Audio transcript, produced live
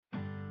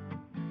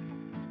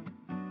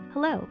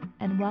Hello,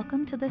 and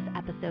welcome to this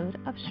episode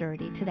of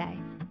Surety Today.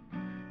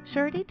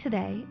 Surety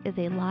Today is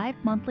a live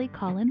monthly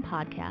call-in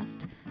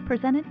podcast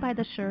presented by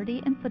the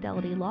Surety and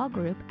Fidelity Law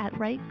Group at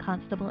Wright,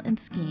 Constable and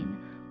Skeen,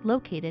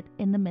 located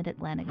in the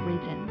Mid-Atlantic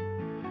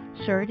region.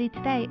 Surety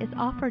Today is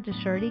offered to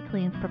surety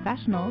claims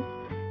professionals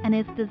and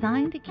is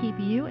designed to keep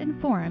you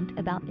informed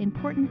about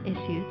important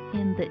issues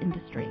in the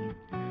industry.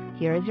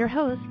 Here is your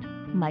host,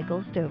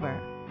 Michael Stover.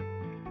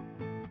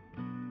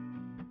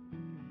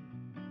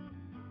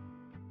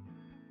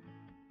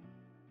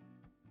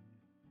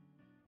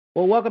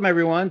 Well, welcome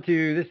everyone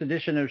to this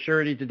edition of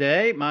Surety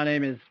Today. My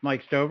name is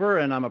Mike Stover,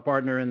 and I'm a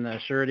partner in the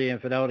Surety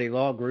and Fidelity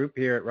Law Group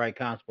here at Wright,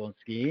 Constable and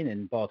Skeen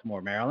in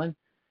Baltimore, Maryland.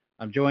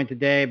 I'm joined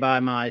today by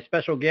my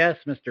special guest,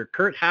 Mr.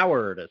 Kurt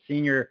Howard, a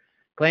senior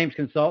claims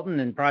consultant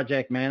and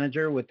project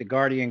manager with the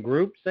Guardian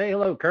Group. Say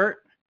hello, Kurt.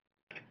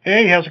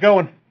 Hey, how's it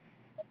going?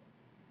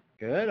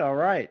 Good, all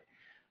right.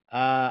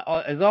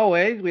 As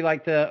always, we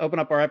like to open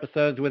up our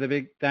episodes with a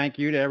big thank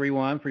you to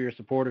everyone for your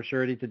support of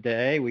Surety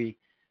Today. We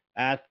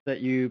ask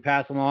that you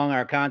pass along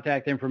our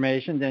contact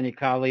information to any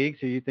colleagues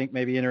who you think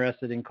may be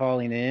interested in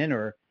calling in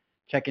or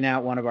checking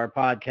out one of our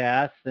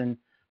podcasts. And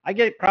I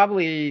get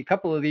probably a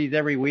couple of these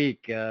every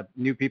week,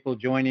 new people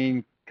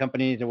joining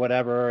companies or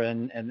whatever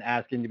and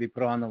asking to be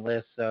put on the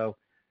list. So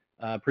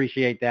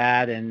appreciate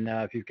that. And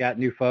if you've got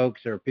new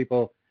folks or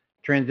people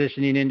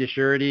transitioning into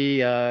surety,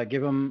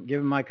 give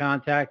them my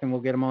contact and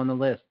we'll get them on the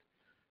list.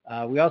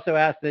 We also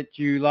ask that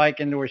you like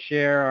and or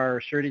share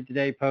our Surety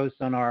Today posts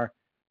on our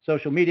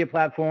social media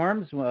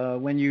platforms.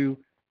 When you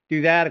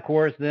do that, of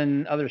course,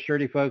 then other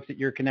surety folks that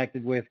you're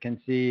connected with can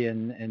see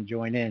and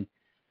join in.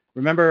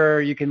 Remember,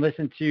 you can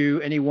listen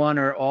to any one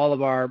or all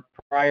of our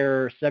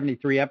prior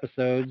 73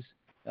 episodes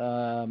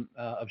of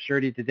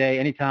Surety Today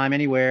anytime,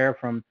 anywhere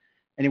from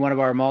any one of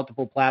our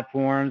multiple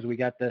platforms. We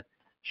got the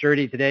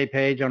Surety Today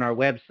page on our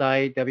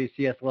website,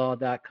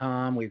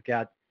 wcslaw.com. We've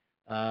got,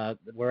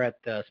 we're at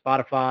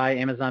Spotify,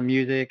 Amazon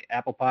Music,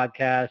 Apple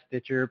Podcasts,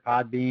 Stitcher,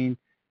 Podbean.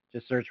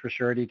 Just search for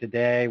Surety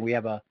Today. We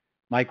have a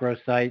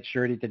microsite,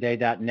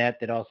 suretytoday.net,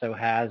 that also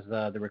has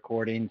the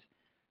recordings.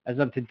 As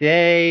of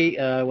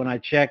today, when I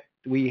checked,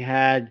 we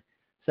had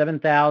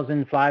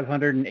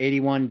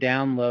 7,581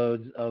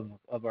 downloads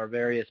of our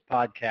various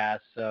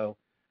podcasts. So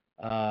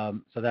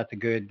that's a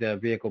good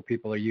vehicle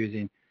people are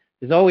using.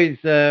 As always,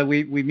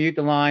 we mute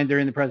the line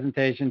during the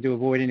presentation to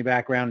avoid any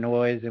background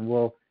noise, and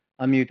we'll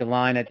unmute the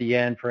line at the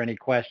end for any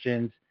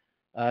questions.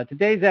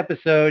 Today's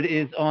episode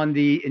is on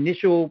the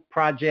initial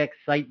project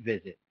site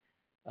visit.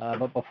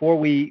 But before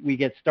we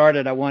get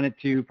started, I wanted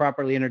to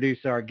properly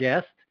introduce our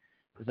guest.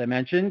 As I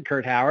mentioned,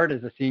 Kurt Howard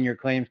is a senior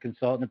claims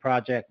consultant and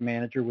project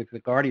manager with the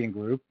Guardian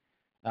Group.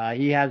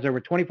 He has over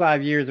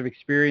 25 years of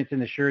experience in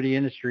the surety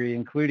industry,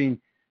 including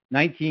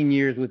 19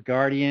 years with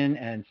Guardian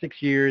and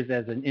 6 years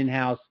as an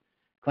in-house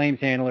claims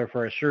handler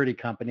for a surety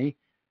company.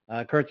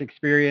 Kurt's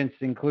experience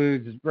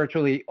includes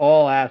virtually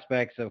all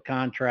aspects of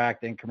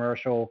contract and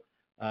commercial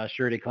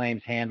surety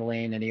claims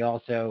handling, and he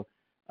also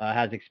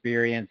has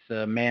experience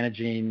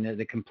managing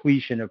the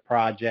completion of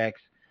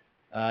projects.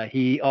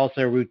 He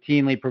also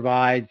routinely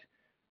provides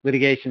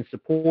litigation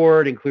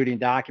support, including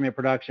document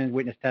production,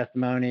 witness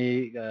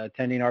testimony,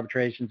 attending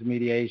arbitrations and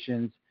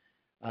mediations.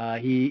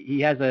 He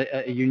has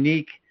a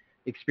unique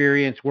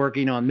experience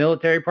working on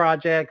military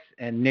projects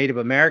and Native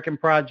American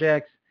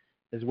projects,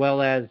 as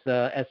well as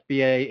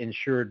SBA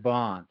insured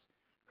bonds.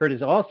 Kurt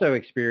is also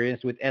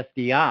experienced with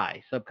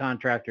SDI,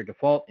 subcontractor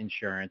default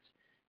insurance,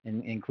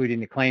 including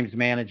the claims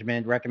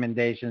management,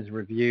 recommendations,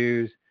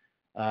 reviews,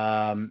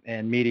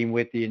 and meeting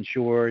with the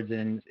insureds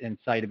and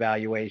site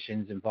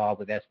evaluations involved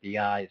with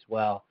SDI as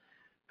well.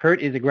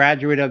 Kurt is a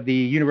graduate of the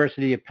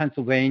University of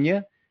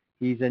Pennsylvania.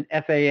 He's an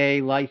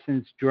FAA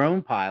licensed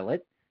drone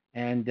pilot,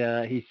 and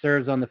he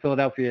serves on the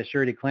Philadelphia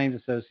Surety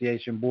Claims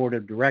Association Board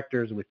of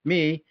Directors with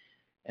me,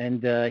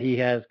 and he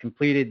has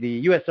completed the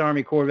U.S.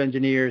 Army Corps of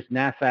Engineers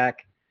NAFAC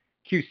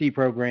QC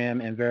program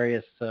and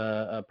various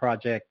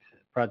project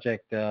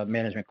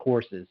management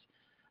courses.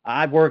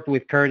 I've worked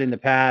with Kurt in the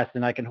past,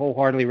 and I can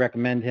wholeheartedly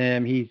recommend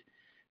him. The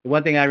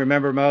one thing I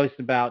remember most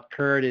about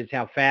Kurt is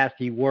how fast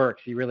he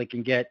works. He really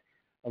can get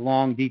a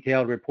long,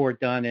 detailed report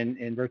done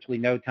in virtually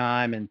no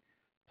time and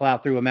plow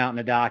through a mountain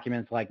of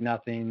documents like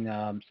nothing.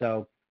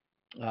 So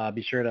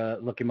be sure to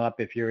look him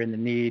up if you're in the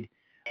need.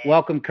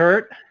 Welcome,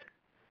 Kurt.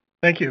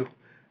 Thank you.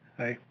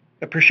 I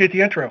appreciate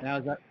the intro.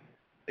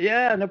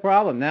 Yeah, no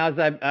problem. Now,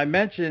 as I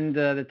mentioned,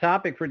 the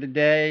topic for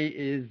today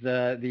is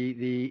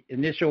the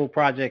initial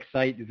project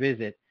site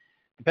visit.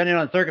 Depending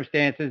on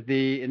circumstances,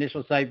 the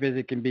initial site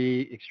visit can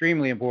be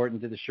extremely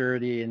important to the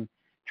surety in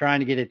trying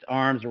to get its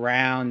arms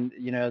around,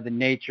 the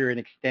nature and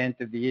extent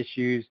of the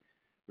issues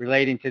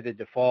relating to the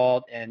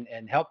default and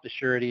help the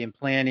surety in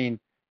planning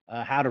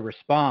how to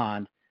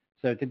respond.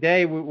 So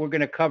today we're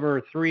going to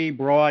cover three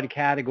broad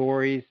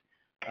categories.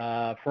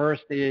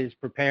 First is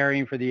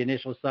preparing for the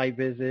initial site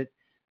visit.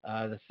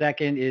 The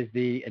second is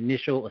the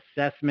initial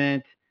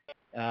assessment.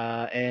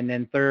 And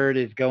then third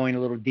is going a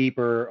little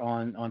deeper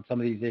on some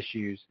of these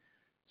issues.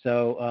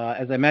 So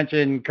as I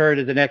mentioned, Kurt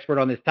is an expert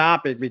on this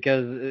topic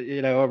because,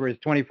 over his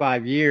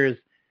 25 years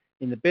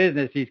in the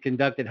business, he's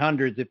conducted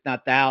hundreds, if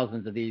not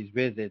thousands of these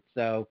visits.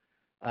 So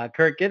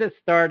Kurt, get us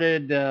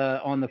started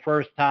on the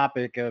first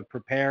topic of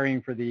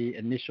preparing for the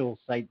initial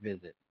site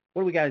visit.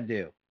 What do we got to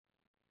do?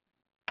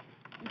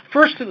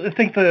 First, I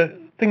think the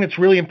thing that's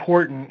really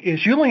important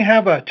is you only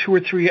have a 2 or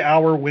 3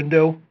 hour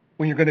window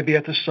when you're going to be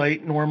at the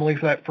site normally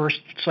for that first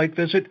site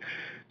visit.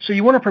 So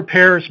you want to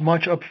prepare as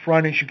much up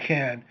front as you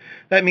can.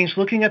 That means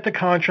looking at the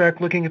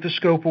contract, looking at the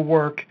scope of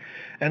work,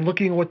 and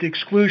looking at what the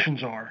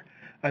exclusions are.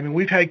 I mean,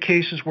 we've had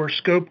cases where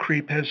scope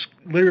creep has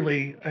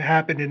literally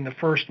happened in the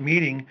first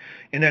meeting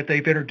in that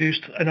they've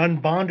introduced an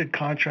unbonded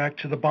contract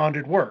to the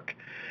bonded work.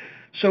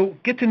 So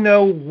get to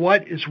know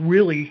what is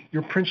really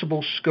your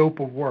principal scope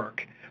of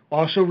work.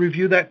 Also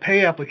review that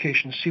pay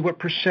application, see what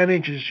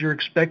percentages you're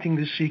expecting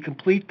to see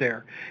complete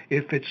there.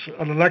 If it's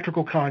an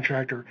electrical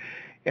contractor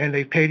and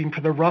they've paid him for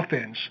the rough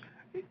ends,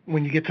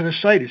 when you get to the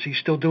site, is he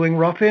still doing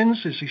rough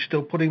ends? Is he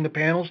still putting the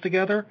panels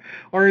together?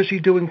 Or is he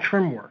doing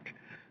trim work?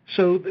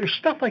 So there's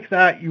stuff like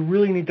that you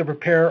really need to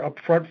prepare up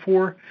front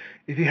for.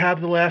 If you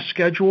have the last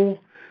schedule,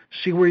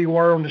 see where you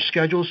are on the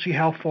schedule, see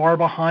how far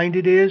behind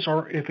it is,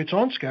 or if it's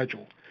on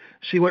schedule.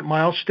 See what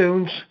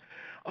milestones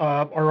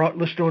are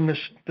listed on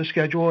the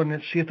schedule, and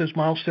then see if those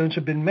milestones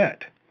have been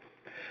met.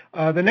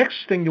 The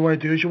next thing you want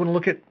to do is you want to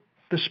look at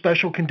the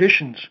special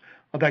conditions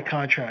of that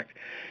contract.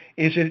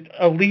 Is it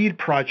a lead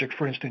project,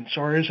 for instance,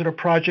 or is it a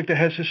project that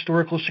has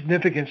historical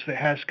significance that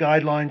has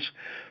guidelines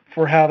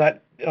for how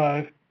that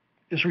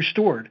is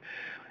restored?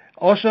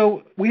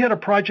 Also, we had a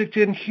project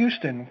in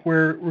Houston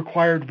where it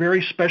required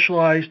very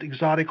specialized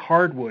exotic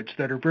hardwoods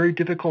that are very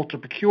difficult to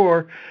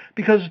procure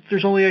because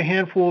there's only a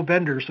handful of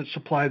vendors that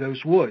supply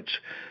those woods.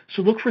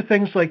 So look for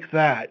things like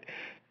that.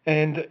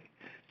 And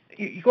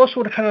you also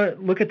want to kind of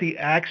look at the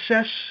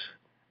access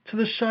to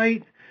the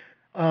site.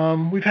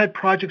 We've had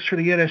projects for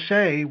the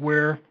NSA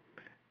where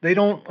they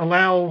don't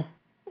allow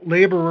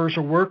laborers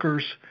or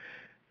workers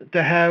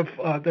to have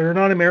that are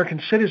not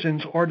American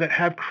citizens or that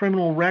have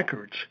criminal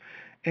records.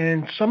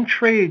 And some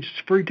trades,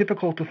 it's very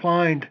difficult to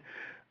find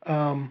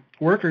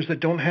workers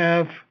that don't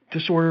have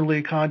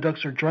disorderly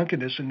conducts or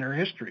drunkenness in their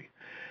history.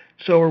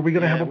 So are we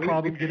going to have a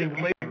problem getting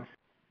labor?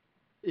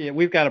 Yeah,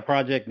 we've got a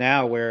project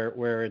now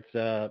where it's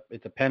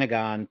a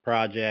Pentagon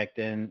project,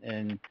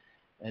 and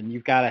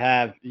you've got to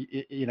have,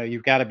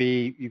 you've got to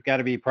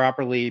be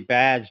properly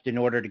badged in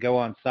order to go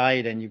on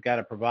site, and you've got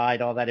to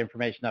provide all that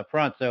information up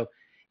front. So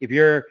if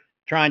you're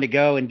trying to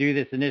go and do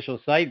this initial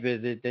site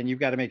visit, then you've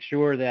got to make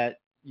sure that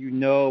you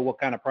know what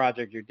kind of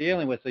project you're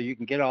dealing with so you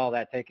can get all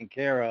that taken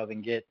care of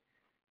and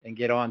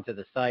get onto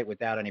the site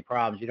without any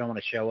problems. You don't want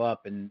to show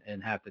up and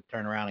have to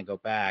turn around and go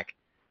back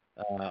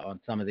on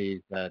some of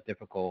these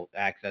difficult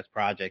access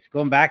projects.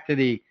 Going back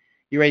to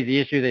you raised the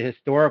issue of the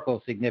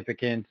historical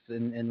significance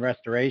and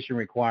restoration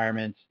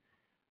requirements.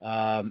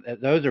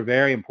 Those are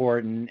very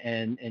important,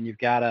 and you've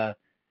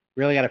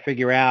really got to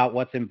figure out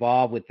what's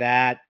involved with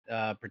that,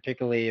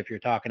 particularly if you're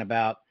talking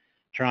about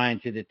trying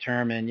to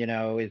determine,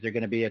 is there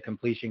going to be a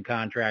completion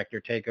contract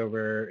or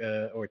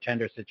takeover or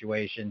tender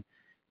situation.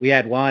 We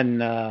had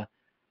one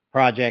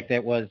project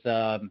that was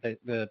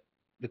the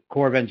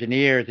Corps of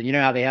Engineers, and you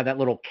know how they have that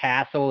little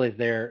castle as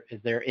their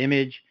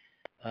image.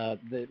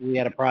 We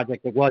had a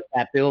project that was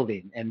that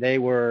building, and they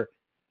were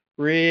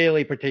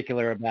really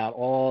particular about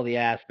all the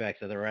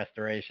aspects of the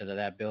restoration of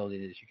that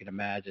building, as you can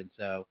imagine.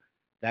 So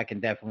that can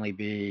definitely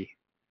be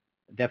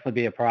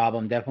a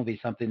problem, definitely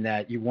something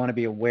that you want to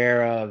be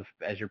aware of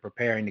as you're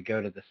preparing to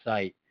go to the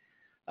site.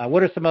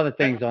 What are some other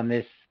things on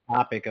this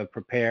topic of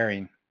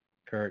preparing,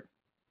 Kurt?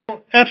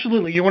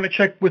 Absolutely. You want to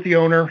check with the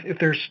owner if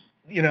there's,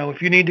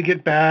 if you need to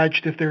get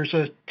badged, if there's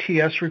a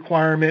TS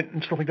requirement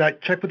and stuff like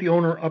that, check with the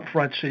owner up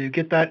front so you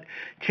get that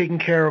taken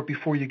care of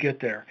before you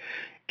get there.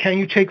 Can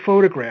you take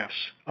photographs?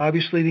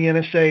 Obviously, the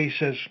NSA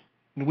says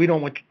we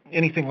don't want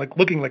anything like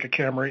looking like a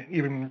camera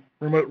even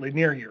remotely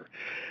near here.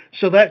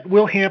 So that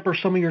will hamper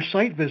some of your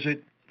site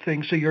visit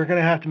things. So you're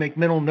going to have to make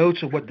mental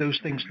notes of what those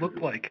things look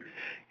like.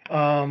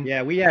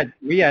 Yeah, we had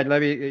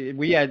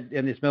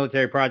in this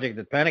military project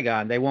at the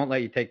Pentagon, they won't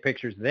let you take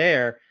pictures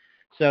there.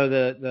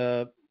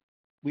 So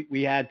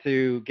we had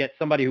to get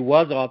somebody who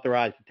was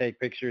authorized to take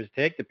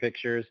the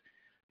pictures,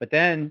 but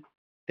then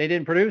they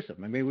didn't produce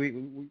them. I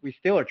mean, we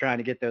still are trying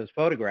to get those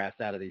photographs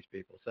out of these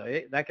people.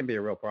 So that can be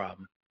a real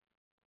problem.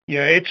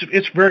 Yeah,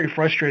 it's very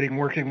frustrating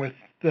working with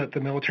the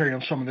military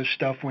on some of this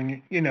stuff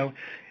when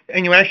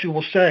and you actually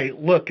will say,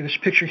 look, this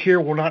picture here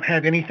will not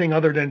have anything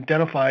other than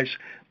identifies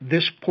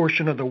this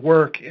portion of the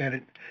work,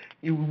 and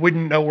you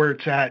wouldn't know where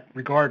it's at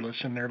regardless.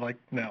 And they're like,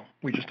 no,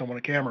 we just don't want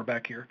a camera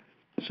back here.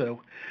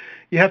 So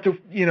you have to,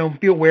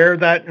 be aware of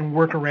that and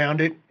work around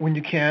it when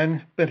you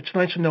can. But it's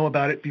nice to know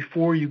about it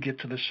before you get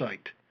to the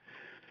site.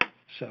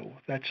 So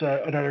that's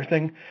another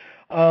thing.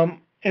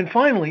 And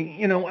finally,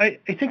 I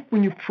think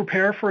when you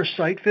prepare for a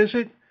site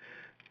visit,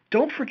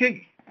 don't forget,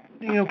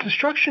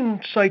 construction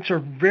sites are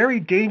very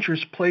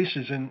dangerous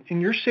places,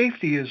 and your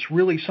safety is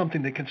really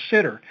something to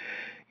consider.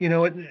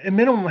 at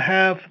minimum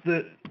have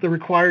the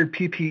required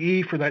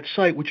PPE for that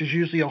site, which is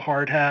usually a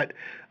hard hat,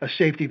 a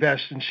safety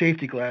vest, and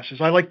safety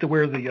glasses. I like to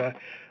wear the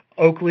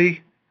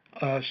Oakley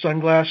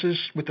sunglasses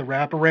with the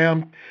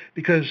wraparound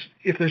because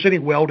if there's any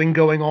welding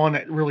going on,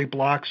 it really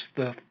blocks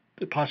the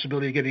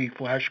possibility of getting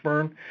flash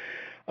burn.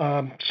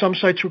 Some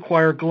sites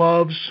require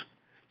gloves,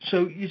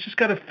 so you just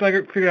got to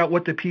figure out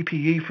what the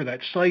PPE for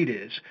that site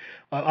is.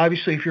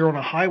 Obviously, if you're on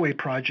a highway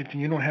project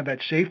and you don't have that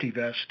safety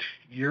vest,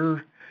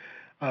 you're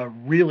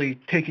really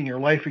taking your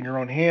life in your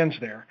own hands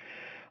there.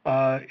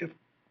 If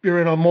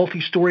you're in a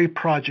multi-story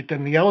project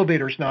and the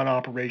elevator's not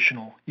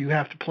operational, you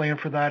have to plan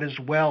for that as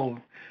well.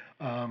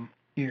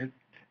 You're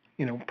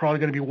probably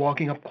going to be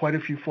walking up quite a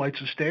few flights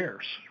of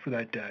stairs for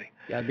that day.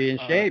 Got to be in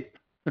shape.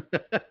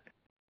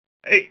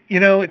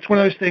 It's one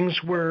of those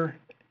things where,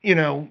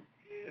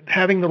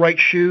 having the right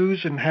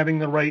shoes and having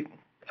the right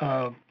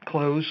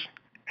clothes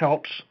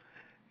helps.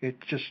 It's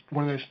just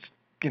one of those,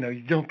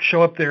 you don't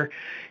show up there.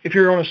 If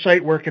you're on a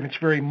site work and it's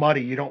very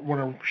muddy, you don't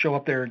want to show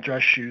up there in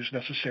dress shoes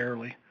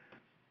necessarily.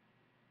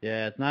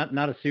 Yeah, it's not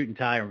a suit and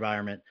tie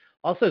environment.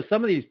 Also,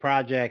 some of these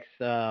projects,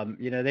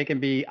 they can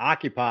be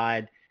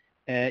occupied,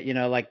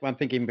 like I'm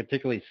thinking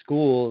particularly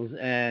schools,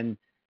 and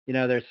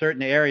there's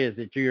certain areas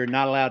that you're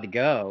not allowed to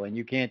go, and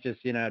you can't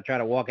just try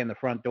to walk in the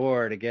front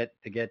door to get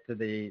to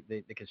the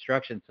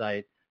construction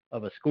site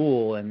of a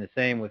school, and the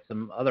same with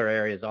some other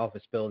areas,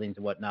 office buildings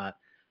and whatnot.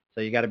 So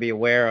you got to be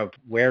aware of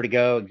where to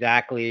go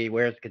exactly,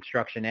 where's the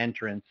construction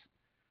entrance,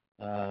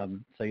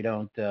 so you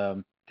don't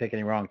take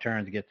any wrong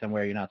turns to get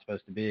somewhere you're not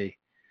supposed to be.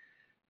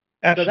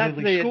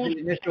 Absolutely. So that's the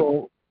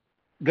initial.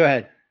 Go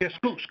ahead. Yeah,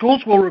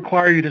 schools will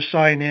require you to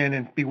sign in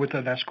and be with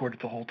an escort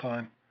the whole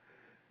time.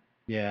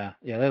 Yeah.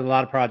 There's a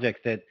lot of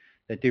projects that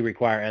do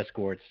require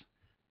escorts,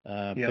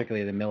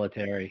 particularly the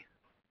military.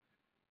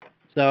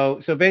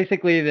 So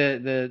basically,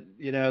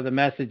 the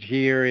message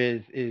here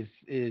is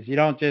you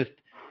don't just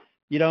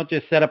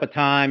set up a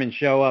time and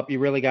show up. You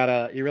really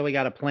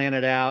gotta plan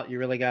it out. You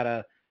really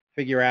gotta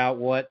figure out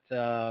what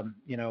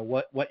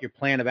your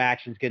plan of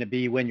action is going to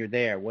be when you're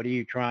there. What are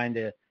you trying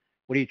to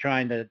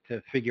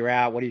figure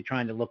out? What are you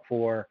trying to look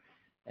for?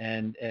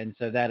 And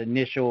so that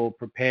initial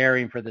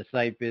preparing for the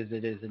site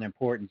visit is an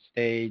important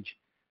stage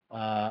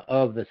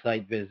of the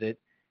site visit.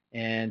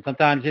 And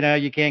sometimes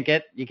you can't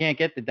get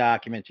the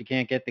documents, you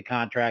can't get the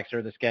contracts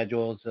or the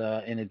schedules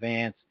in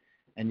advance,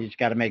 and you just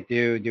got to make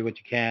do what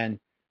you can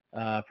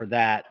for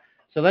that.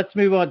 So let's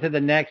move on to the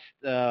next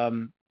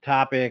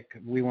topic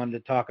we wanted to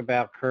talk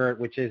about, Kurt,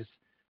 which is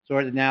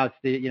sort of now it's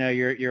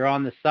you're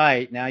on the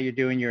site, now you're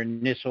doing your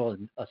initial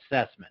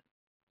assessment.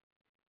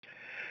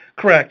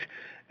 Correct.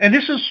 And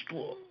this is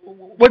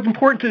what's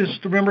important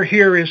to remember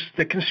here is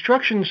that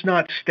construction is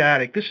not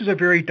static. This is a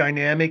very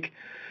dynamic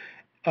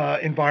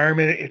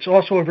environment. It's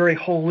also a very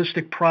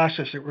holistic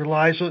process. It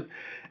relies on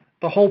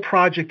the whole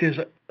project is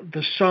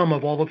the sum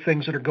of all the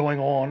things that are going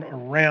on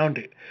around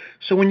it.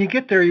 So when you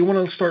get there, you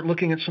want to start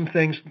looking at some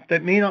things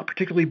that may not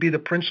particularly be the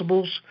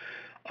principal's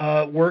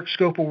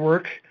scope of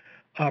work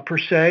per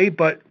se,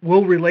 but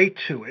will relate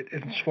to it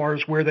as far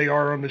as where they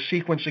are on the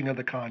sequencing of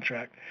the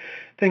contract.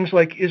 Things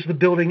like, is the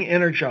building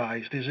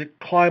energized? Is it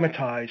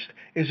climatized?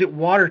 Is it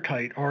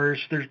watertight? Or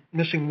is there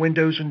missing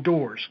windows and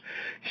doors?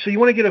 So you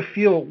want to get a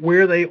feel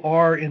where they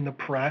are in the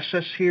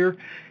process here.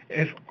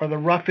 Are the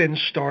rough ends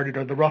started?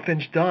 Are the rough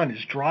ends done?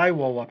 Is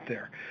drywall up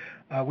there?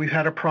 We've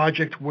had a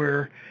project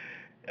where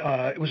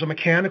it was a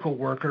mechanical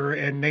worker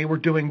and they were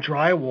doing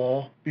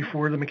drywall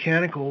before the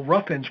mechanical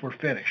rough ends were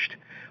finished.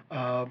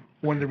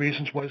 One of the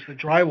reasons was the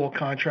drywall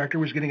contractor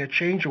was getting a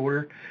change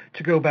order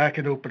to go back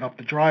and open up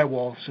the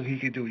drywall so he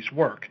could do his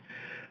work.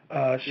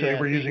 They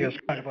were using us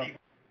kind of a...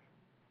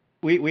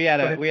 We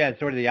had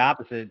sort of the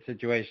opposite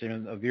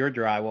situation of your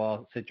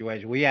drywall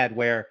situation. We had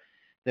where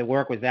the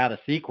work was out of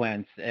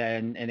sequence,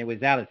 and it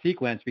was out of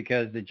sequence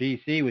because the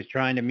GC was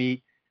trying to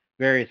meet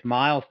various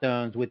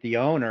milestones with the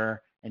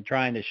owner and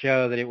trying to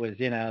show that it was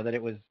that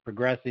it was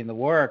progressing the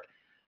work.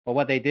 But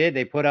what they did,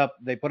 they put up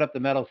the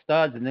metal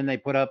studs, and then they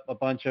put up a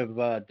bunch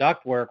of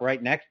duct work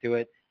right next to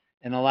it,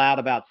 and allowed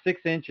about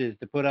 6 inches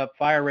to put up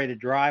fire-rated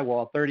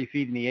drywall 30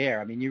 feet in the air.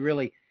 I mean,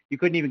 you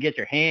couldn't even get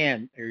your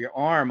hand or your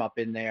arm up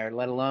in there,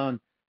 let alone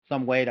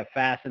some way to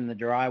fasten the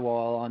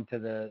drywall onto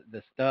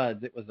the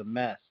studs. It was a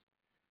mess.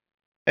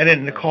 And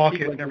then the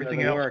caulking and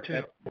everything else work,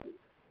 too.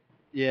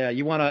 Yeah,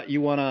 you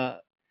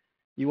wanna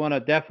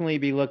definitely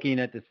be looking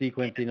at the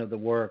sequencing of the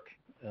work.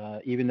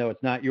 Even though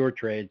it's not your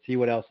trade, see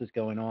what else is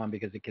going on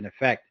because it can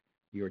affect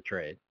your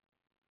trade.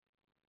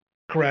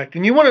 Correct.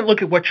 And you want to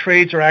look at what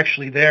trades are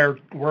actually there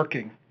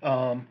working.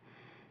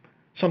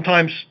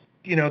 Sometimes,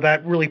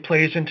 that really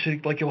plays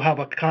into, like, you'll have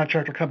a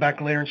contractor come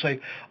back later and say,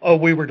 oh,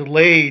 we were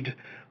delayed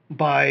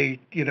by,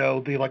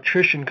 the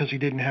electrician because he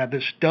didn't have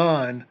this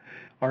done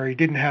or he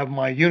didn't have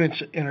my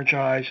units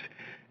energized.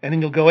 And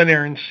then you'll go in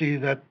there and see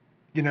that,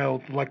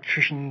 the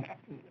electrician,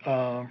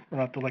 not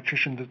the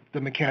electrician, the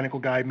mechanical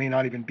guy may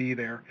not even be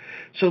there.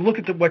 So look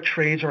at what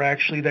trades are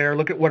actually there.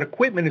 Look at what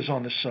equipment is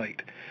on the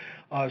site.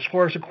 As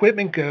far as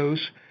equipment goes,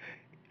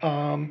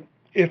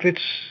 if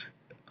it's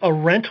a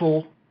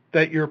rental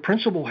that your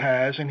principal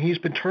has and he's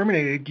been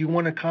terminated, you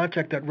want to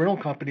contact that rental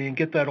company and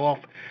get that off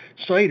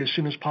site as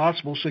soon as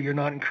possible so you're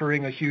not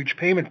incurring a huge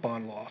payment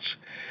bond loss.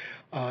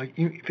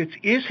 If it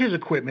is his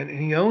equipment and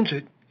he owns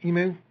it, you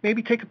may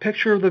maybe take a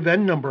picture of the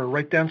VIN number,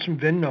 write down some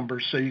VIN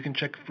numbers so you can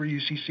check for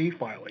UCC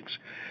filings.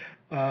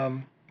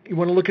 You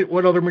want to look at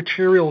what other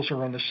materials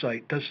are on the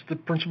site. Does the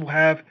principal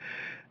have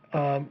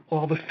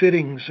all the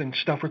fittings and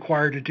stuff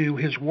required to do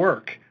his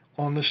work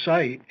on the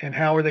site, and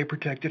how are they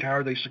protected? How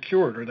are they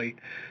secured? Are they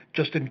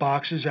just in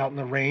boxes out in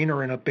the rain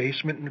or in a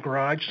basement in the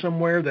garage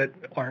somewhere that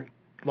aren't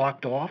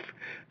locked off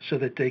so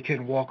that they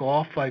can walk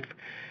off? I've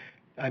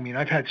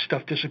had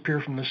stuff disappear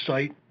from the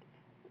site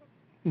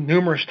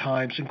numerous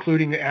times,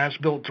 including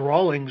as-built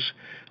drawings,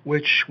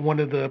 which one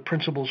of the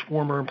principal's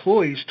former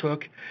employees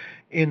took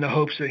in the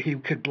hopes that he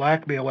could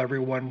blackmail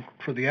everyone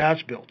for the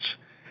as-builts.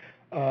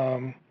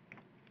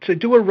 To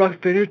do a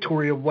rough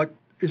inventory of what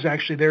is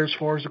actually there as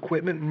far as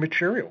equipment and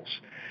materials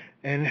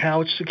and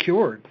how it's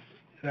secured.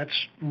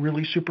 That's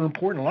really super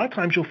important. A lot of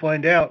times you'll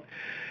find out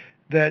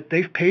that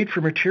they've paid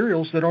for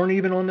materials that aren't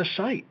even on the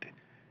site.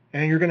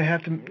 And you're going to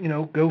have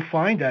to, go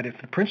find that. If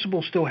the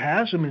principal still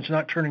has them and is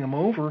not turning them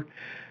over,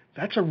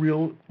 that's a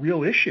real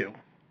issue.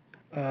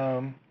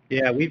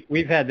 Yeah,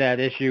 we've had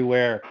that issue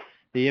where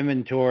the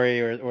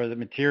inventory or the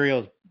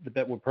materials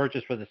that were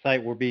purchased for the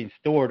site were being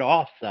stored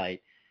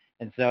off-site.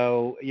 And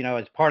so,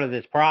 as part of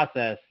this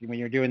process, when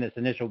you're doing this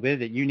initial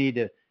visit, you need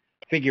to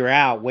figure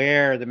out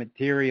where the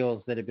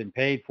materials that have been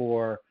paid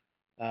for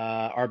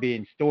are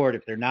being stored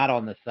if they're not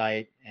on the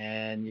site.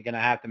 And you're going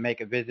to have to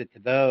make a visit to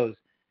those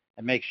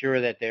and make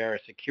sure that they're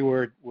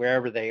secured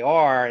wherever they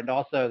are, and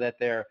also that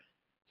they're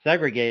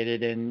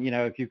segregated. And,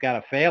 if you've got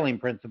a failing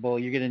principal,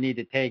 you're going to need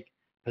to take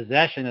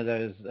possession of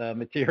those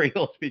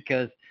materials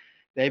because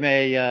they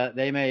may,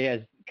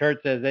 as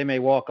Kurt says, they may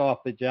walk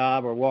off the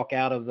job or walk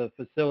out of the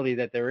facility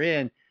that they're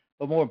in,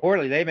 but more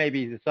importantly, they may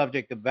be the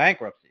subject of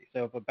bankruptcy.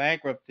 So if a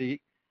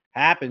bankruptcy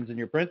happens in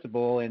your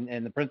principal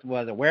and the principal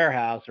has a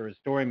warehouse or is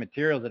storing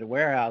materials at a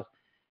warehouse,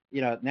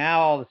 now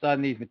all of a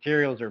sudden these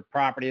materials are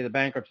property of the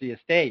bankruptcy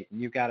estate,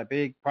 and you've got a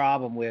big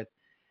problem with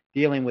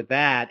dealing with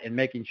that and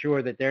making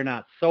sure that they're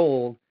not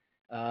sold,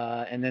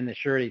 and then the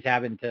surety's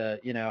having to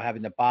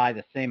buy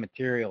the same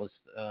materials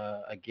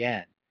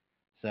again.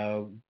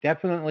 So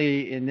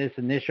definitely in this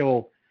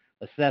initial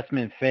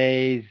assessment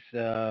phase,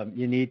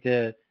 you need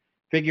to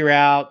figure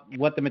out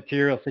what the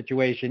material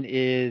situation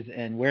is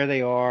and where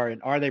they are and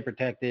are they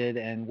protected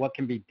and what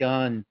can be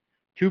done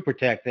to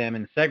protect them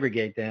and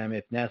segregate them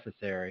if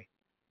necessary.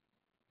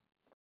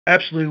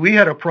 Absolutely. We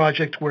had a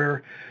project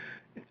where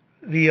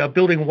the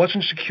building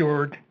wasn't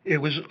secured. It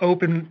was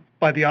open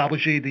by the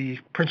obligee. The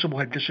principal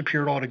had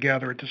disappeared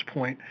altogether at this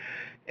point,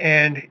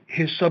 and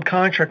his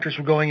subcontractors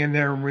were going in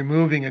there and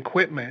removing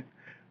equipment,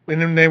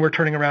 and then they were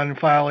turning around and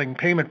filing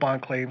payment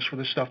bond claims for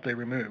the stuff they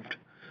removed.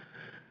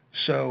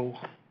 So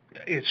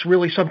it's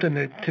really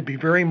something to be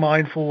very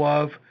mindful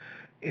of.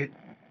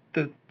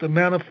 The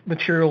amount of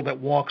material that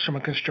walks from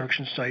a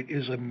construction site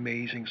is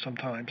amazing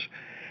sometimes.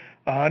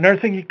 Another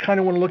thing you kind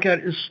of want to look at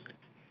is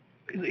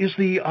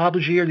the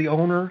obligee or the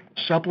owner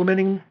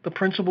supplementing the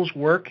principal's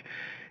work?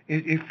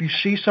 If you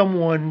see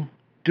someone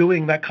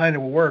doing that kind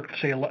of work,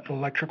 say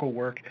electrical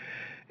work,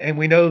 and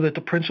we know that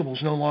the principal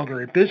is no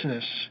longer in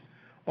business,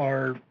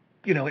 or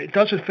it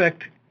does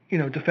affect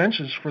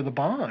defenses for the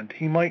bond.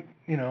 He might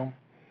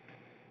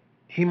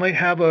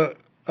have a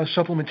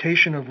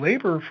supplementation of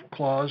labor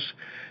clause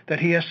that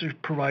he has to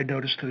provide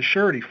notice to the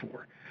surety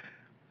for.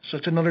 So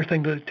it's another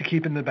thing to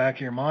keep in the back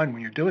of your mind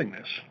when you're doing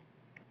this.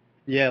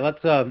 Yeah,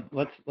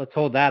 let's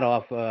hold that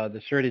off,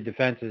 the surety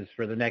defenses,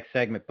 for the next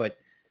segment. But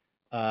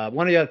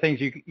one of the other things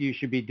you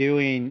should be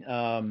doing,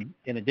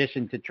 in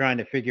addition to trying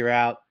to figure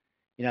out,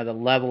 the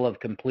level of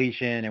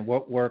completion and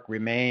what work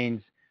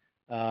remains,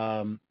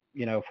 for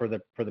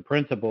the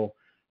principal.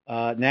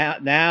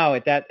 Now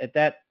at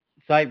that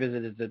site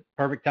visit is the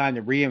perfect time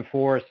to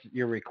reinforce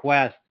your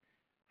request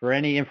for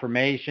any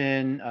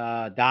information,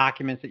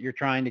 documents that you're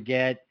trying to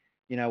get.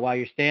 While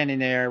you're standing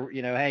there,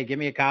 hey, give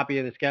me a copy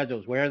of the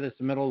schedules. Where are the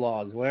submittal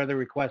logs? Where are the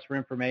requests for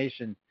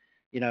information,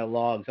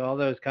 logs? All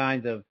those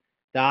kinds of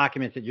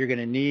documents that you're going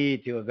to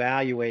need to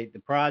evaluate the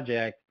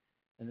project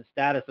and the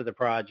status of the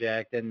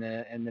project and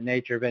the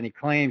nature of any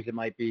claims that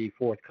might be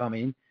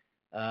forthcoming.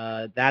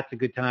 That's a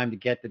good time to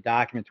get the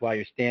documents while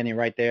you're standing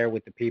right there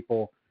with the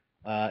people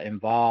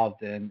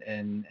involved,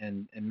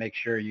 and make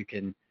sure you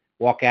can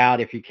walk out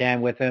if you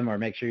can with them, or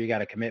make sure you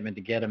got a commitment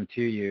to get them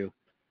to you.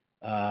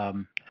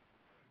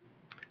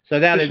 So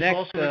that this is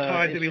also the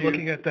time to be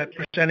looking at that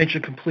percentage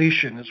of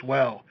completion as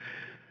well.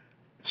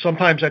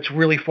 Sometimes that's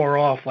really far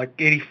off, like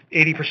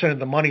 80% of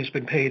the money's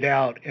been paid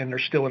out and they're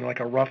still in like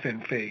a rough-in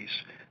phase.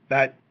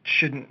 That'll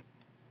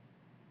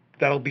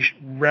be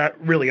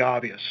really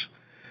obvious.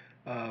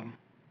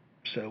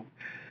 So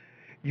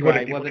you want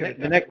to be looking at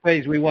that. The next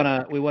phase we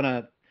want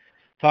to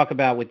talk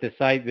about with the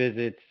site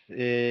visits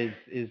is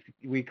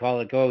we call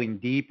it going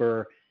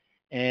deeper.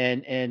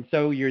 And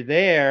so you're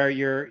there,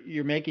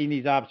 you're making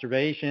these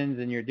observations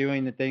and you're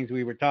doing the things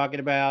we were talking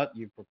about.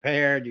 You've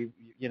prepared,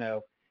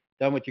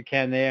 done what you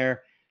can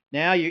there.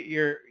 Now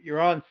you're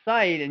on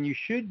site, and you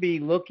should be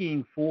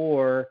looking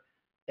for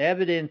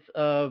evidence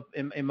of,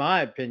 in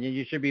my opinion,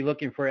 you should be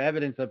looking for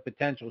evidence of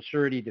potential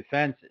surety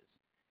defenses.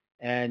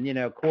 And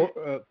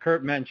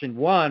Kurt mentioned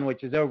one,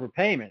 which is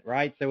overpayment,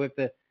 right? So if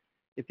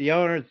the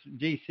owner's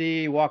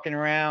GC walking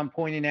around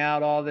pointing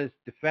out all this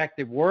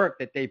defective work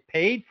that they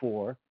paid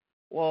for,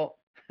 well,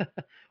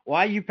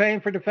 why are you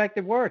paying for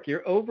defective work?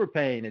 You're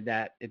overpaying at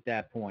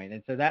that point,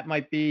 and so that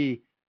might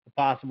be a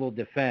possible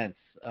defense.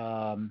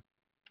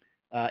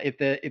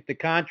 If the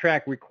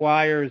contract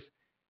requires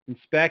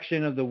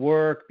inspection of the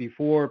work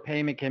before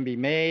payment can be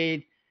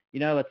made,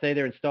 let's say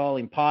they're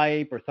installing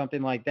pipe or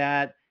something like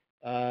that,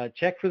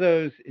 check for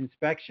those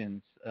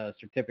inspections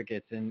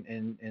certificates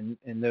in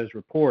those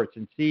reports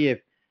and see if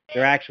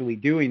they're actually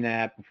doing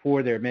that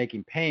before they're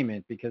making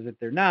payment. Because if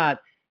they're not,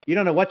 you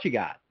don't know what you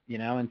got.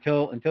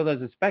 Until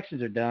those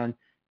inspections are done,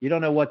 you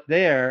don't know what's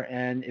there.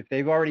 And if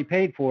they've already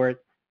paid for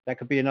it, that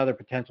could be another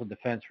potential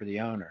defense for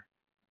the owner.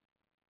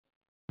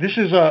 This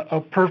is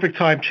a perfect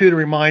time, too, to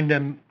remind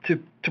them to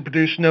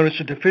produce notice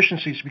of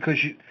deficiencies, because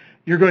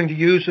you're going to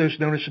use those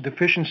notice of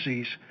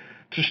deficiencies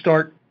to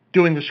start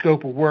doing the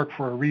scope of work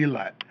for a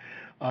relet.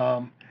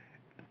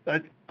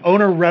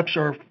 Owner reps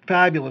are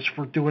fabulous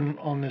for doing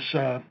on this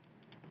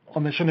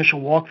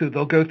initial walkthrough.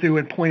 They'll go through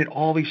and point at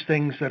all these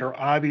things that are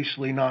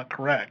obviously not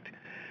correct.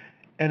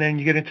 And then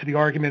you get into the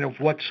argument of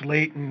what's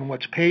latent and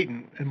what's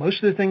patent. And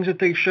most of the things that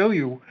they show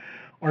you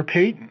are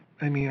patent.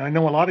 I mean, I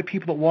know a lot of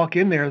people that walk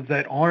in there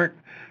that aren't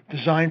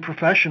design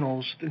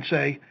professionals and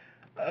say,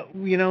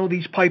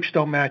 these pipes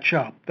don't match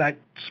up. That's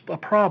a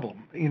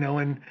problem,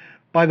 and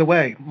by the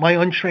way, my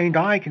untrained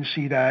eye can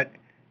see that,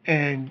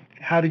 and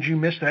how did you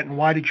miss that, and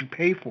why did you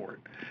pay for it?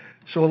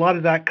 So a lot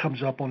of that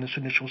comes up on this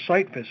initial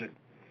site visit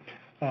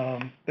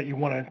that you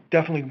want to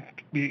definitely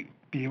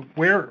be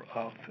aware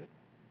of.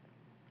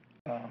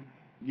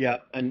 Yeah,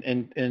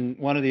 and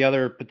one of the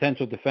other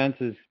potential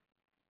defenses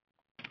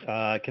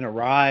can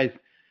arise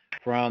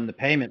from the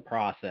payment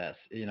process.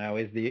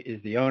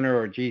 Is the owner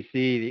or GC,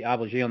 the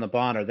obligee on the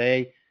bond, are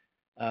they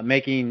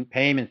making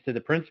payments to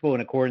the principal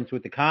in accordance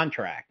with the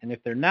contract? And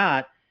if they're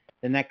not,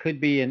 then that could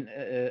be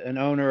an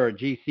owner or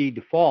GC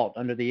default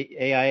under the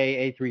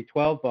AIA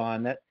A312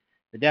 bond. That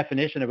the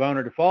definition of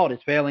owner default is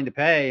failing to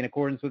pay in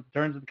accordance with the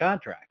terms of the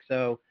contract.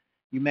 So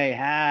you may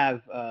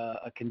have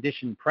a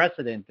condition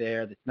precedent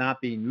there that's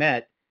not being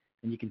met,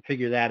 and you can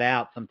figure that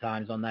out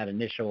sometimes on that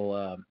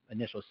initial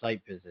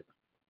site visit.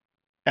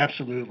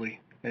 Absolutely.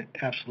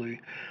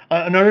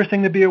 Another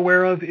thing to be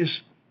aware of is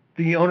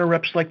the owner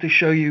reps like to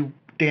show you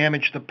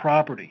damage to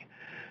property.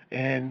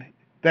 And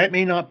that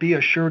may not be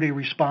a surety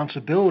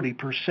responsibility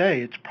per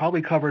se. It's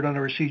probably covered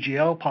under a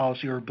CGL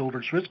policy or a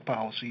builder's risk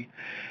policy.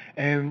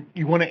 And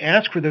you want to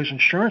ask for those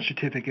insurance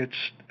certificates.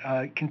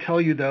 I can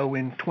tell you, though,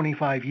 in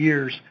 25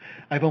 years,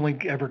 I've only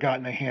ever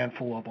gotten a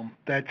handful of them.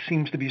 That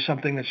seems to be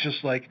something that's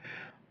just like,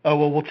 oh,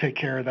 well, we'll take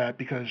care of that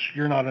because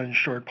you're not an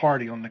insured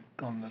party on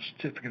the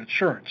certificate of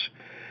insurance.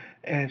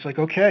 And it's like,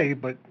 okay,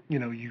 but you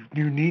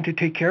need to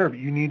take care of it.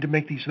 You need to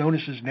make these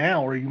notices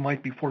now, or you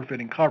might be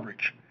forfeiting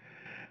coverage.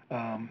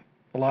 A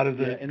lot of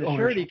the and the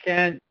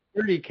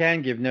surety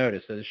can give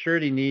notice. So the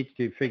surety needs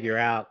to figure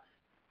out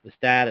the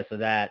status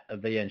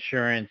of the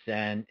insurance,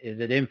 and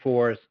is it in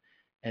force,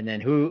 and then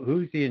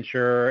who's the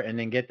insurer, and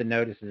then get the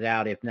notices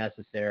out if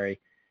necessary,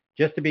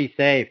 just to be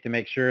safe, to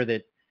make sure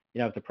that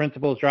if the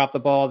principals drop the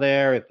ball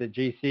there, if the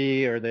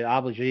GC or the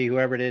obligee,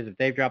 whoever it is, if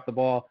they've dropped the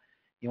ball,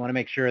 you want to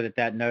make sure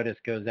that notice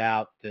goes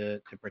out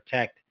to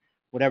protect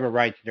whatever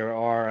rights there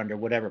are under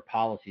whatever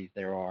policies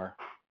there are.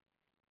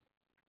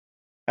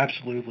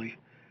 Absolutely.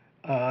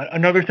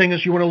 Another thing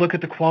is you want to look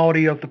at the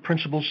quality of the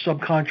principal's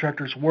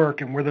subcontractors' work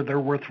and whether they're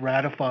worth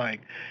ratifying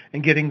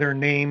and getting their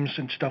names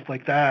and stuff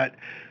like that,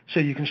 so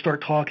you can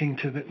start talking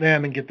to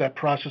them and get that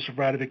process of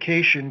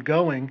ratification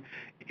going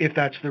if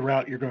that's the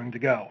route you're going to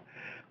go.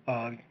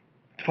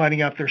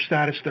 Finding out their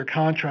status, their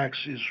contracts,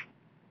 is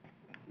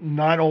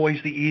not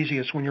always the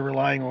easiest when you're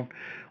relying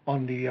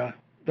on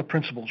the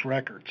principal's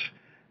records.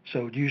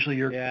 So usually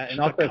you're and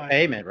also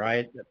payment,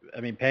 right? I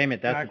mean,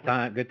 payment. That's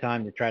exactly. Good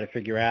time to try to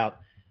figure out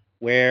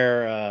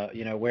where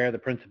the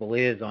principal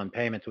is on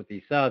payments with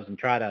these subs, and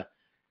try to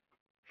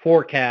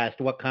forecast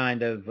what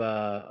kind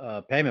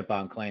of payment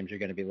bond claims you're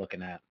going to be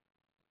looking at.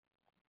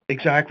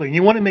 Exactly. And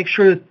you want to make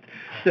sure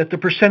that the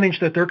percentage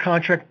that their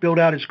contract billed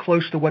out is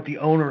close to what the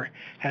owner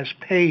has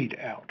paid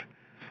out.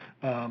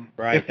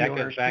 Right. That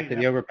goes back to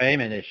the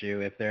overpayment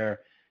issue. If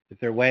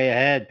they're way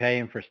ahead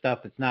paying for stuff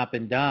that's not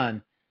been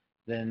done,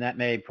 then that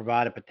may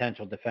provide a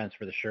potential defense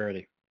for the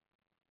surety.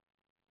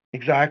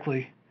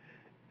 Exactly.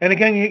 And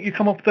again, you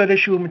come up with that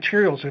issue of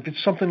materials. If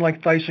it's something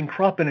like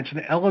ThyssenKrupp and it's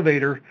an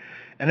elevator,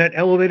 and that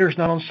elevator is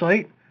not on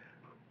site,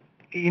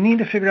 you need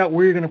to figure out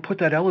where you're going to put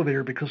that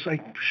elevator, because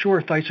I'm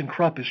sure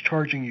ThyssenKrupp is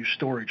charging you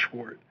storage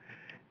for it.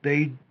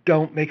 They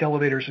don't make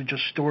elevators and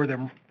just store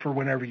them for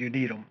whenever you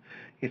need them.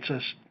 It's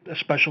a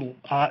special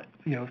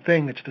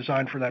thing that's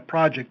designed for that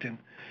project, and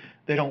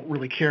they don't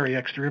really carry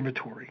extra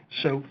inventory.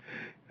 So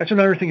that's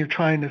another thing you're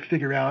trying to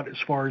figure out as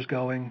far as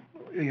going.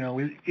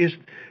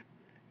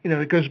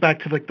 It goes back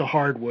to like the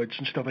hardwoods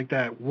and stuff like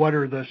that. What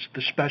are the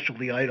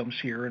specialty items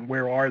here, and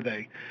where are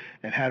they,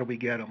 and how do we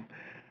get them?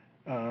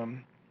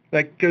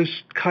 That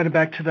goes kind of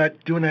back to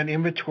that doing that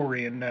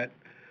inventory and that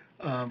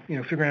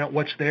figuring out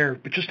what's there.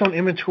 But just don't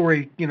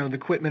inventory the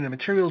equipment and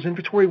materials.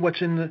 Inventory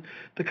what's in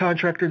the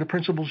contractor, the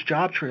principal's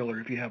job trailer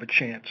if you have a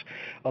chance.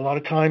 A lot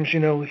of times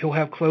he'll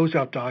have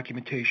closeout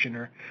documentation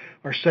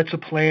or sets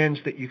of plans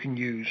that you can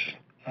use.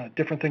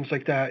 Different things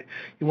like that.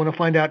 You want to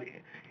find out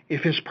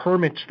if his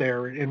permit's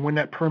there and when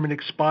that permit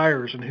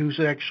expires and whose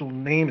actual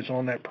name is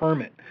on that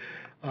permit.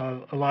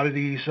 A lot of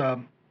these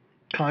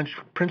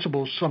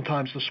principals,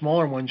 sometimes the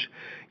smaller ones,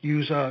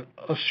 use a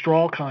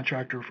straw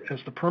contractor as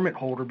the permit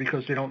holder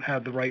because they don't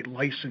have the right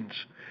license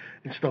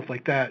and stuff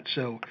like that.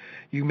 So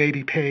you may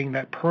be paying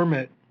that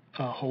permit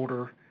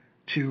holder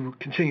to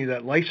continue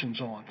that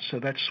license on. So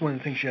that's one of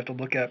the things you have to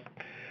look at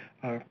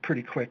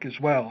pretty quick as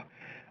well.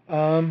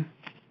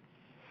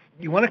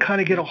 You want to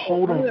kind of get a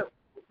hold of.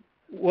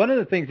 One of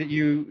the things that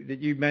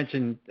you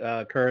mentioned,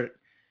 Kurt,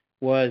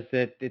 was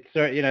that it's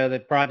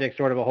the project's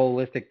sort of a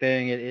holistic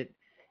thing.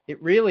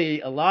 It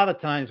really, a lot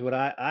of times what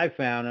I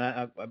found,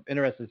 and I'm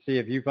interested to see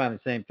if you find the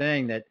same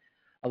thing, that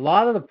a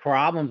lot of the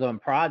problems on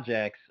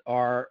projects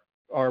are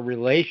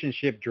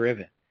relationship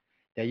driven.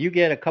 That you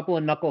get a couple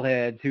of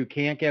knuckleheads who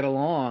can't get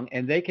along,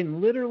 and they can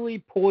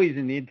literally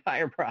poison the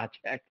entire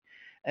project.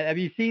 Have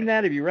you seen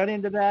that? Have you run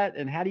into that?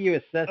 And how do you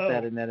assess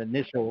that in that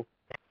initial?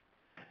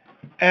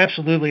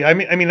 Absolutely. I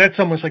mean that's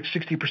almost like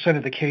 60%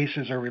 of the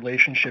cases are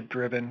relationship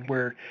driven,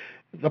 where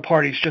the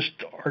parties just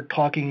are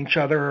talking each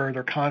other or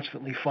they're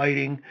constantly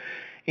fighting.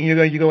 And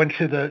you go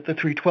into the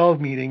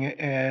 312 meeting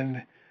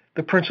and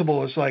the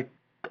principal is like,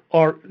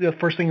 the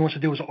first thing he wants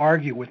to do is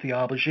argue with the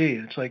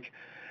obligee. It's like,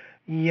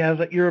 yeah,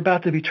 that you're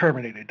about to be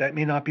terminated. That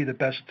may not be the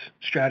best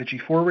strategy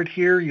forward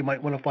here. You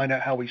might want to find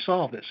out how we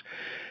solve this.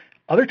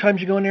 Other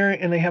times you go in there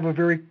and they have a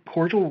very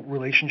cordial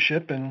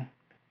relationship, and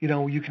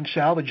you can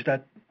salvage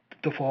that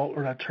default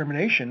or that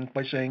termination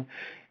by saying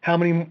how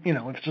many,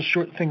 if it's a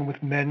short thing with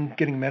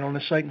getting men on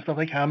the site and stuff,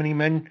 like how many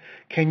men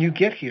can you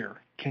get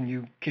here? Can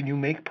you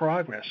make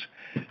progress?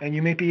 And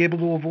you may be able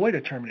to avoid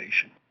a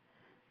termination.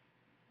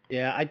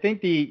 Yeah, I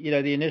think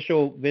the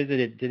initial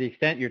visit, to the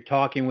extent you're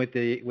talking with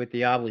the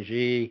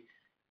obligee,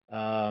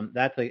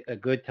 that's a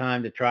good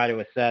time to try to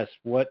assess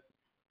what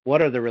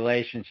are the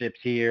relationships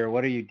here?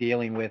 What are you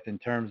dealing with in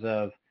terms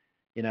of,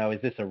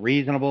 is this a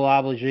reasonable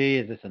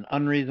obligee? Is this an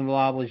unreasonable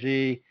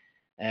obligee?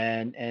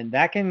 And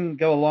that can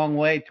go a long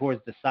way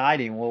towards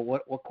deciding, well,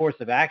 what course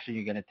of action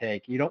you're going to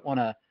take. You don't want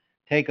to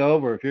take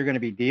over if you're going to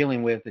be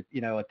dealing with,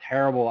 a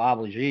terrible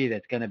obligee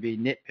that's going to be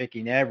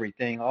nitpicking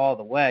everything all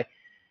the way.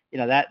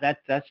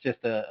 That's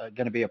just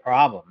going to be a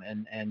problem.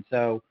 And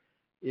so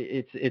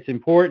it's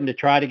important to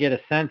try to get a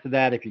sense of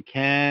that if you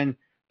can.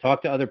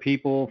 Talk to other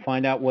people,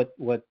 find out what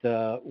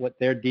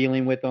they're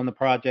dealing with on the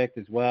project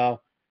as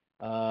well.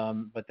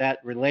 But that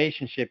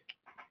relationship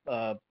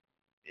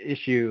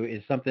issue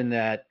is something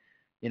that,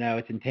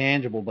 it's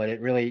intangible, but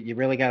you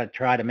really got to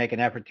try to make an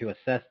effort to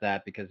assess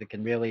that, because it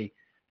can really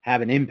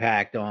have an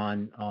impact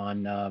on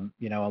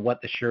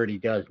what the surety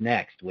does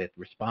next with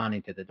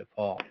responding to the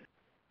default.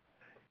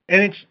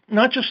 And it's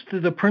not just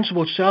the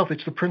principal itself,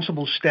 it's the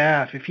principal's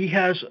staff. If he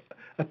has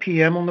a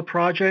PM on the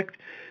project,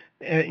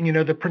 and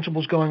the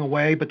principal's going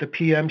away, but the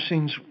PM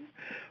seems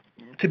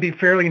to be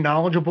fairly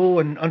knowledgeable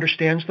and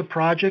understands the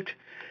project,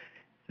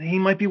 he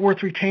might be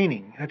worth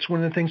retaining. That's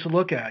one of the things to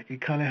look at. You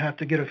kind of have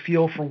to get a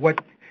feel for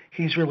what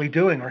he's really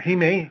doing, or he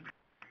may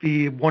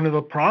be one of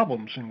the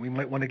problems, and we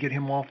might want to get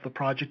him off the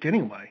project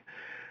anyway.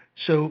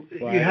 So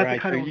you have to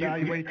kind of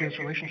evaluate those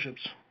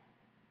relationships.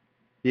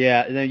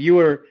 Yeah, you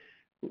were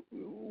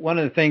one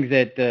of the things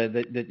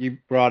that you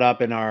brought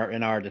up in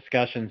our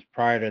discussions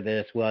prior to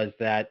this was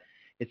that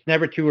it's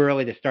never too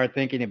early to start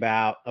thinking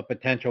about a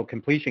potential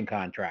completion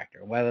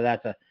contractor, whether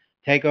that's a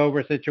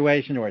takeover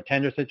situation or a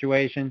tender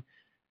situation.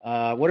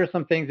 What are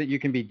some things that you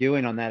can be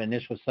doing on that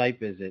initial site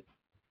visit?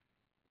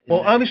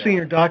 Well, obviously in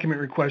your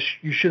document request,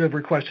 you should have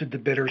requested the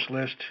bidders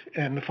list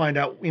and to find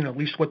out, at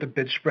least what the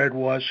bid spread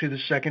was, who the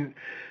second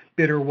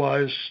bidder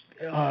was,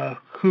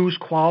 who's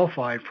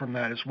qualified from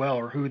that as well,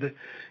 or who that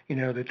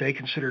they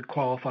considered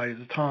qualified at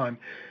the time.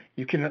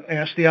 You can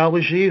ask the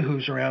obligee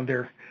who's around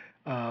there.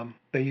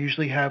 They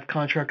usually have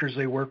contractors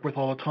they work with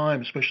all the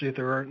time, especially if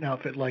they're an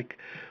outfit like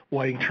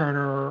Whiting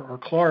Turner or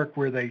Clark,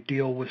 where they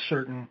deal with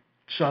certain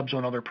subs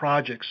on other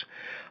projects.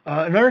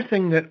 Another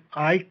thing that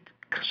I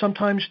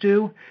sometimes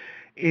do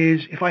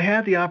is if I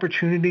have the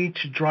opportunity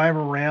to drive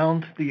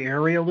around the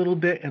area a little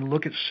bit and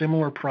look at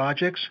similar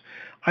projects,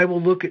 I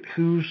will look at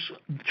whose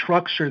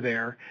trucks are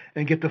there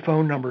and get the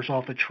phone numbers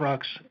off the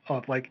trucks.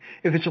 Like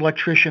if it's an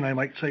electrician, I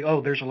might say,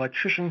 oh, there's an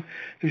electrician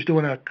who's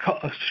doing a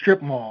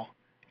strip mall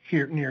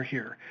here near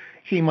here.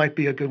 He might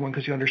be a good one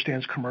because he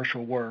understands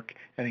commercial work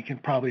and he can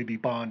probably be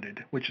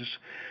bonded, which is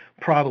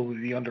probably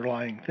the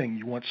underlying thing.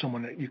 You want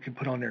someone that you can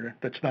put on there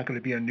that's not going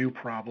to be a new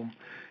problem.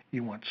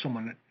 You want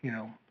someone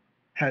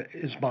that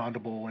is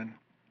bondable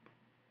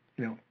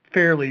and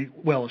fairly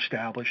well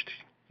established.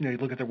 You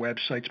look at their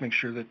websites, make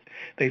sure that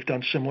they've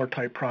done similar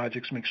type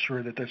projects, make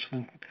sure that this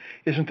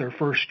isn't their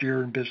first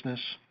year in business,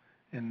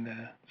 and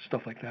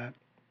stuff like that.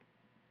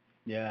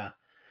 Yeah.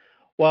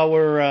 Well,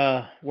 we're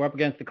up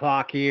against the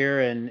clock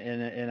here,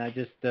 and I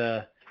just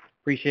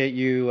appreciate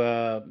you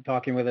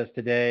talking with us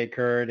today,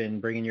 Kurt,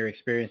 and bringing your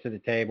experience to the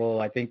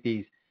table. I think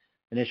these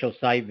initial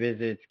site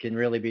visits can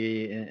really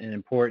be an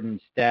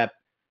important step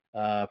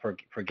for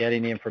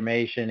getting the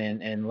information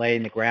and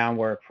laying the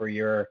groundwork for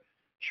your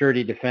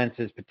surety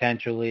defenses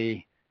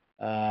potentially,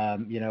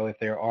 if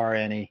there are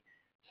any.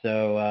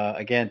 So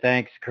again,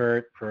 thanks,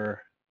 Kurt,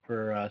 for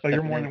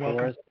you're more than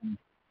welcome. us.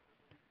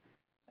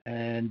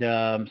 And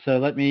so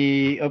let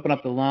me open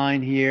up the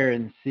line here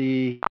and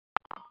see.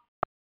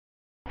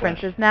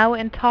 Conference is now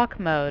in talk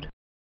mode.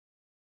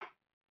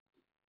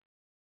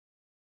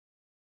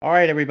 All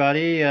right,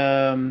 everybody.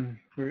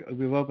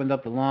 We've opened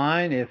up the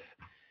line. If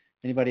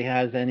anybody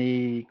has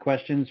any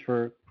questions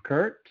for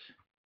Kurt.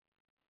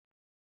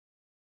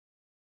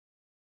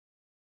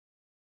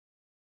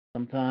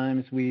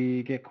 Sometimes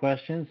we get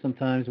questions,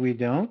 sometimes we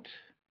don't.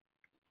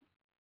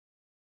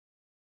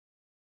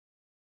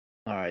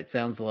 All right,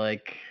 sounds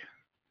like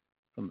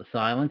from the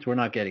silence, we're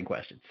not getting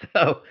questions.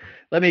 So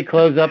let me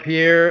close up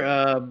here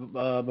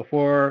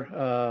before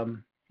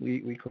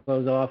we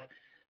close off.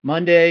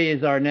 Monday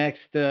is our next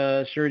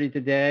Surety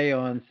Today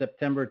on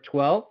September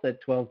 12th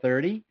at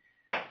 12:30.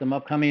 Some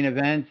upcoming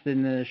events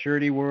in the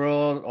surety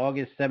world.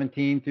 August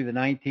 17th through the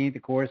 19th,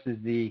 of course, is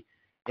the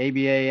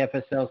ABA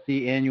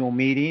FSLC annual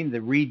meeting, the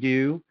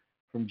redo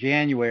from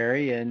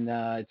January, and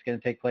it's going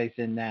to take place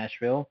in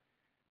Nashville.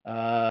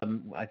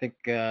 I think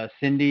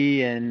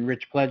Cindy and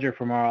Rich Pledger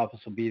from our office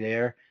will be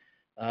there.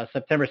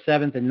 September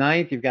 7th and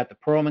 9th, you've got the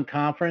Perlman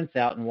Conference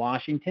out in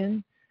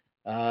Washington.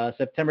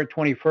 September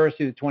 21st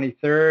through the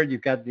 23rd,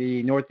 you've got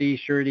the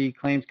Northeast Surety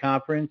Claims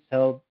Conference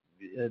held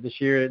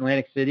this year in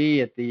Atlantic City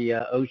at the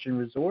Ocean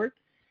Resort.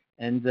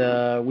 And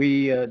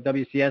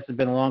WCS has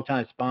been a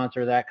long-time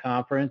sponsor of that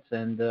conference,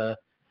 and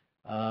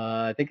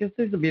I think this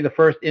will be the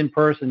first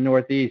in-person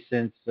Northeast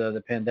since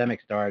the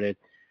pandemic started,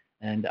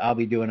 and I'll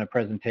be doing a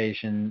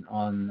presentation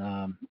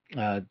on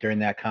during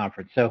that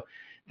conference. So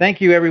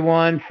thank you,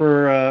 everyone,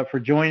 for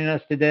joining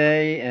us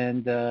today,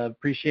 and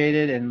appreciate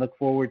it, and look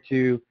forward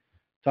to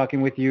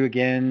talking with you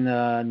again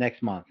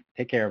next month.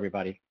 Take care,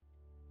 everybody.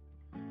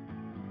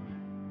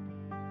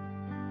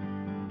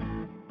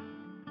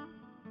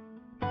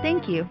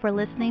 Thank you for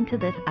listening to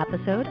this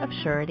episode of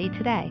Surety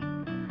Today.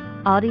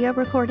 Audio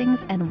recordings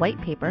and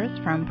white papers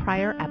from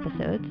prior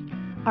episodes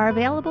are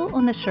available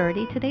on the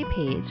Surety Today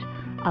page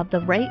of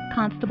the Wright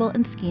Constable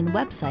and Skeen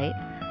website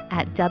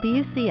at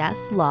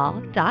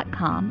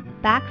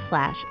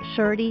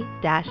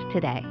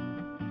wcslaw.com/surety-today.